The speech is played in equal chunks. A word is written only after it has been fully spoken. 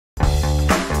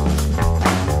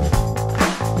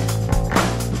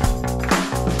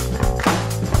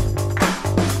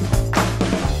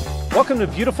Welcome to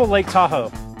beautiful Lake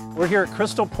Tahoe. We're here at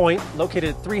Crystal Point,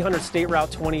 located at 300 State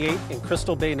Route 28 in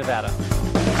Crystal Bay, Nevada.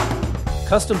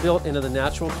 Custom built into the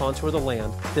natural contour of the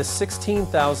land, this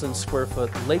 16,000 square foot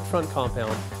lakefront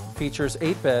compound features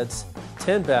 8 beds,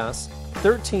 10 baths,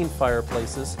 13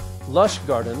 fireplaces, lush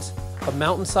gardens, a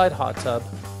mountainside hot tub,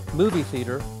 movie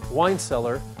theater, wine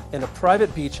cellar, and a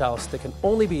private beach house that can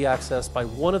only be accessed by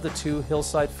one of the 2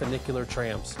 hillside funicular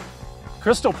trams.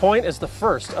 Crystal Point is the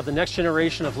first of the next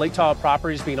generation of Lake Tahoe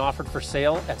properties being offered for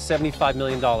sale at $75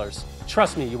 million.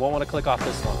 Trust me, you won't want to click off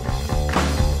this one.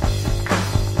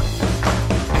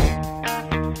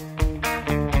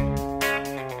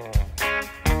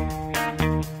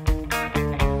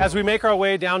 As we make our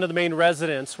way down to the main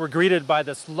residence, we're greeted by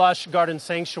this lush garden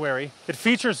sanctuary. It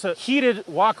features a heated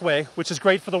walkway, which is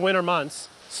great for the winter months,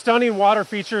 stunning water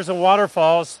features and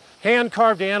waterfalls,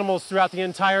 hand-carved animals throughout the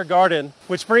entire garden,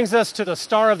 which brings us to the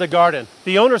star of the garden.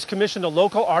 The owners commissioned a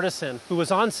local artisan who was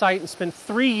on site and spent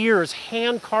 3 years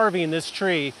hand-carving this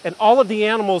tree, and all of the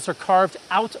animals are carved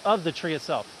out of the tree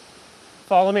itself.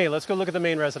 Follow me, let's go look at the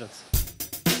main residence.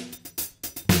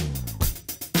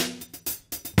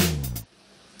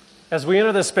 As we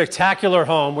enter this spectacular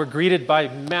home, we're greeted by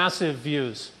massive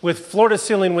views. With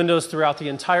floor-to-ceiling windows throughout the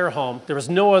entire home, there is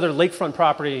no other lakefront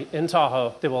property in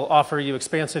Tahoe that will offer you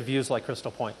expansive views like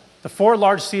Crystal Point. The 4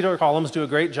 large cedar columns do a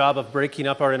great job of breaking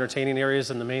up our entertaining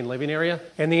areas in the main living area,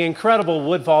 and the incredible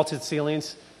wood-vaulted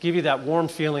ceilings give you that warm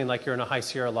feeling like you're in a High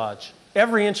Sierra Lodge.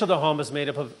 Every inch of the home is made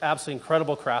up of absolutely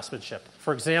incredible craftsmanship.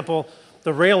 For example,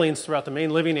 the railings throughout the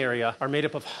main living area are made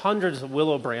up of hundreds of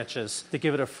willow branches that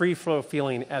give it a free flow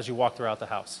feeling as you walk throughout the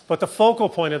house. But the focal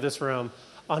point of this room,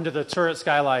 under the turret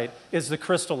skylight, is the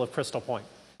crystal of Crystal Point.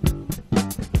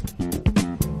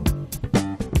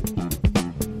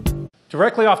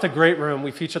 Directly off the great room,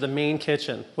 we feature the main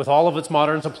kitchen with all of its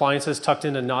modern appliances tucked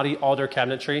into knotty alder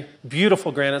cabinetry,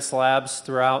 beautiful granite slabs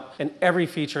throughout, and every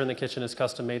feature in the kitchen is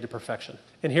custom made to perfection.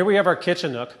 And here we have our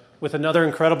kitchen nook with another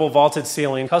incredible vaulted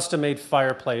ceiling, custom-made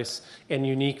fireplace, and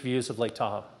unique views of Lake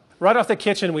Tahoe. Right off the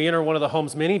kitchen, we enter one of the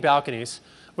home's many balconies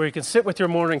where you can sit with your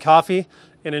morning coffee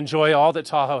and enjoy all that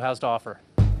Tahoe has to offer.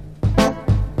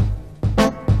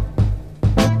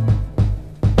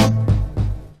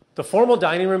 The formal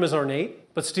dining room is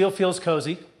ornate, but still feels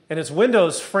cozy, and its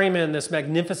windows frame in this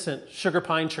magnificent sugar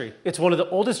pine tree. It's one of the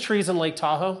oldest trees in Lake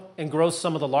Tahoe and grows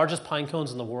some of the largest pine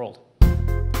cones in the world.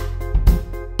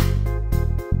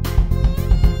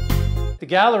 The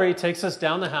gallery takes us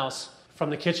down the house from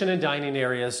the kitchen and dining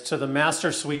areas to the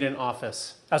master suite and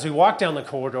office. As we walk down the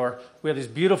corridor, we have these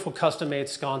beautiful custom-made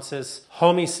sconces,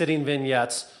 homey sitting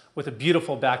vignettes with a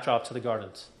beautiful backdrop to the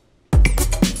gardens.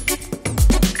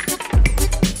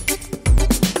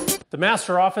 The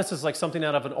master office is like something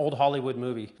out of an old Hollywood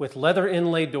movie, with leather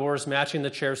inlaid doors matching the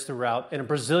chairs throughout, and a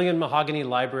Brazilian mahogany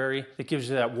library that gives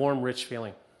you that warm, rich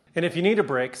feeling. And if you need a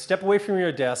break, step away from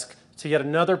your desk to yet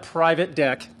another private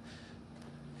deck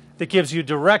that gives you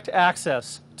direct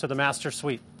access to the master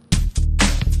suite.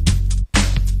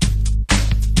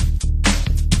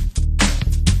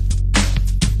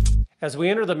 As we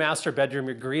enter the master bedroom,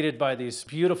 you're greeted by these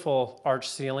beautiful arched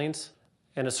ceilings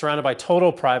and is surrounded by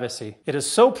total privacy. It is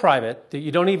so private that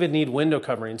you don't even need window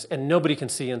coverings and nobody can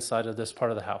see inside of this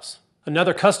part of the house.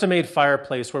 Another custom-made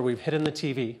fireplace where we've hidden the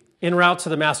TV. En route to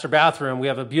the master bathroom, we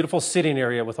have a beautiful sitting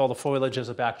area with all the foliage as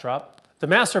a backdrop. The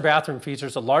master bathroom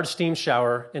features a large steam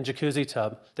shower and jacuzzi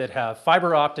tub that have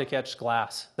fiber optic etched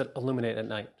glass that illuminate at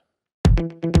night.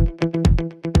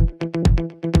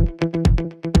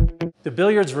 The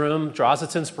billiards room draws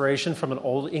its inspiration from an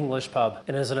old English pub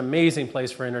and is an amazing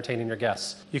place for entertaining your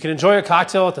guests. You can enjoy a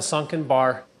cocktail at the sunken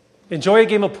bar, enjoy a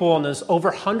game of pool on this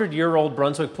over 100-year-old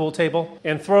Brunswick pool table,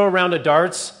 and throw a round of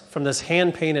darts from this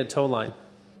hand-painted tow line.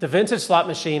 The vintage slot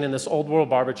machine and this old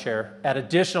world barber chair add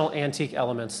additional antique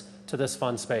elements to this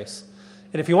fun space.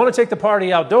 And if you want to take the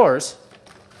party outdoors,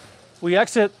 we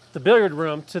exit the billiard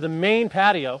room to the main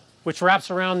patio, which wraps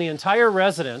around the entire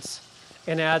residence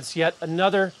and adds yet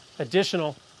another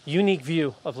additional unique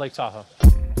view of Lake Tahoe.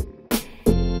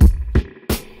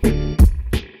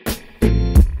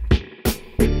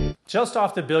 Just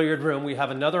off the billiard room, we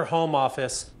have another home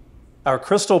office, our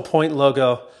Crystal Point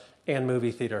logo, and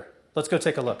movie theater. Let's go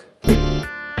take a look.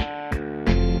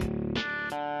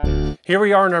 Here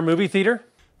we are in our movie theater.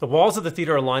 The walls of the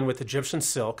theater are lined with Egyptian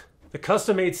silk. The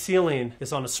custom-made ceiling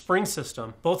is on a spring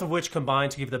system, both of which combine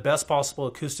to give you the best possible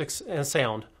acoustics and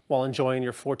sound while enjoying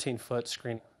your 14-foot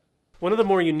screen. One of the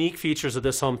more unique features of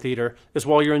this home theater is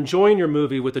while you're enjoying your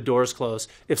movie with the doors closed,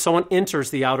 if someone enters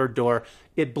the outer door,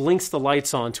 it blinks the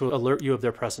lights on to alert you of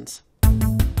their presence.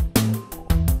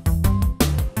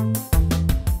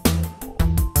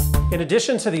 In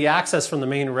addition to the access from the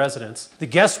main residence, the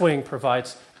guest wing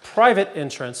provides private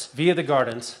entrance via the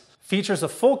gardens, features a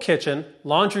full kitchen,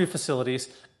 laundry facilities,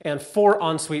 and 4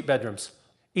 ensuite bedrooms.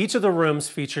 Each of the rooms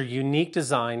feature unique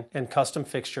design and custom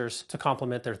fixtures to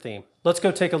complement their theme. Let's go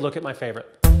take a look at my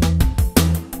favorite.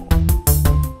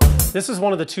 This is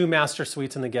one of the 2 master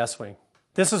suites in the guest wing.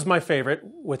 This is my favorite,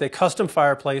 with a custom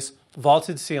fireplace,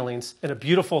 vaulted ceilings, and a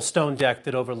beautiful stone deck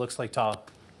that overlooks Lake Tahoe.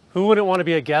 Who wouldn't want to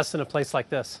be a guest in a place like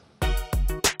this?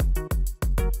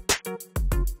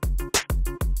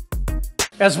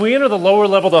 As we enter the lower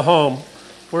level of the home,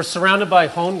 we're surrounded by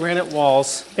honed granite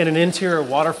walls and an interior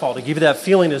waterfall to give you that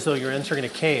feeling as though you're entering a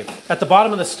cave. At the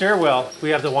bottom of the stairwell, we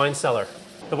have the wine cellar.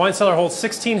 The wine cellar holds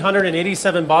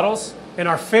 1,687 bottles, and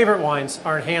our favorite wines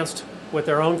are enhanced with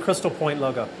their own Crystal Point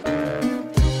logo.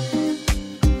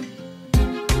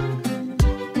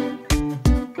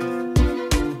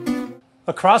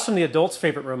 Across from the adults'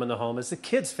 favorite room in the home is the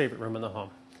kids' favorite room in the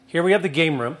home. Here we have the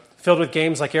game room, filled with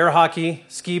games like air hockey,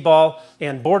 skee ball,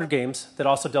 and board games that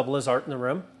also double as art in the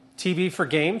room. TV for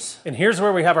games. And here's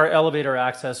where we have our elevator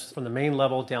access from the main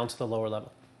level down to the lower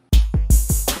level.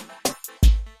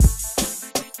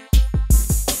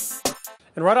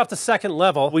 And right off the second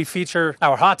level, we feature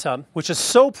our hot tub, which is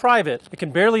so private, it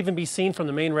can barely even be seen from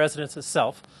the main residence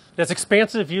itself. It has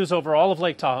expansive views over all of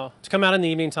Lake Tahoe. To come out in the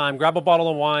evening time, grab a bottle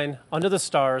of wine, under the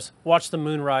stars, watch the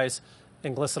moon rise,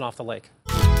 and glisten off the lake.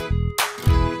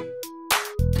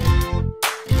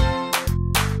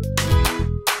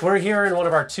 We're here in one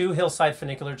of our 2 hillside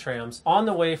funicular trams on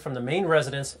the way from the main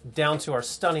residence down to our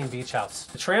stunning beach house.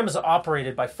 The tram is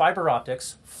operated by fiber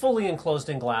optics, fully enclosed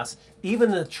in glass. Even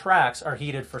the tracks are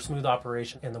heated for smooth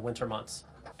operation in the winter months.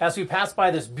 As we pass by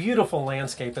this beautiful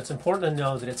landscape, it's important to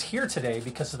know that it's here today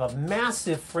because of a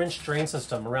massive French drain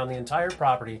system around the entire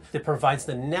property that provides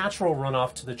the natural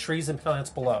runoff to the trees and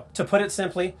plants below. To put it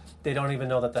simply, they don't even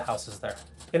know that the house is there.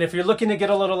 And if you're looking to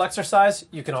get a little exercise,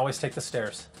 you can always take the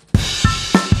stairs.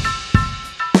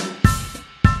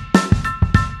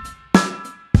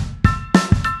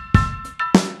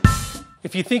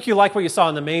 If you think you like what you saw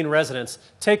in the main residence,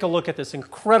 take a look at this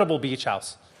incredible beach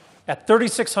house. At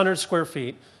 3,600 square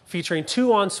feet, featuring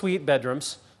 2 ensuite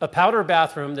bedrooms, a powder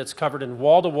bathroom that's covered in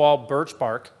wall-to-wall birch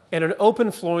bark, and an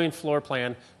open flooring floor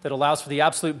plan that allows for the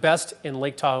absolute best in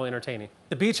Lake Tahoe entertaining.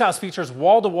 The beach house features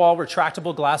wall-to-wall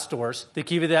retractable glass doors that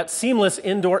give you that seamless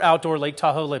indoor-outdoor Lake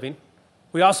Tahoe living.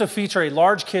 We also feature a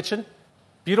large kitchen,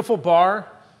 beautiful bar,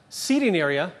 seating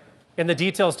area, and the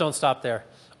details don't stop there.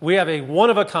 We have a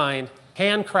one-of-a-kind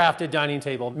handcrafted dining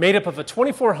table made up of a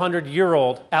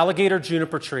 2,400-year-old alligator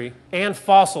juniper tree and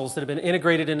fossils that have been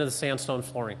integrated into the sandstone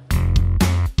flooring.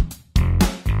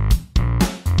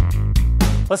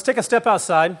 Let's take a step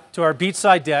outside to our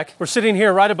beachside deck. We're sitting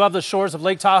here right above the shores of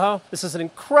Lake Tahoe. This is an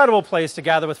incredible place to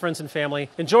gather with friends and family,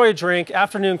 enjoy a drink,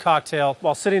 afternoon cocktail,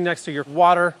 while sitting next to your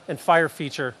water and fire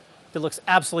feature that looks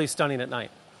absolutely stunning at night.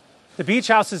 The beach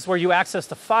house is where you access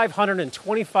the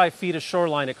 525 feet of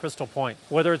shoreline at Crystal Point.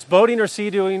 Whether it's boating or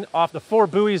sea-doing off the 4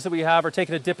 buoys that we have or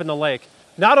taking a dip in the lake,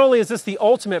 not only is this the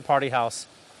ultimate party house,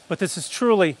 but this is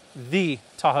truly the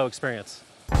Tahoe experience.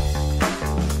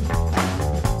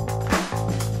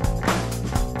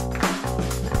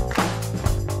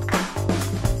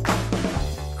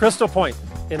 Crystal Point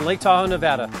in Lake Tahoe,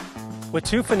 Nevada, with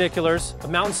 2 funiculars, a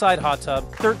mountainside hot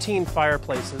tub, 13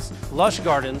 fireplaces, lush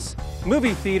gardens,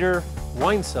 movie theater,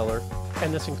 wine cellar,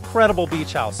 and this incredible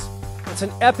beach house. It's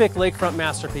an epic lakefront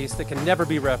masterpiece that can never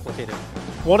be replicated.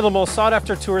 One of the most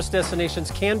sought-after tourist destinations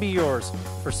can be yours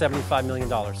for $75 million.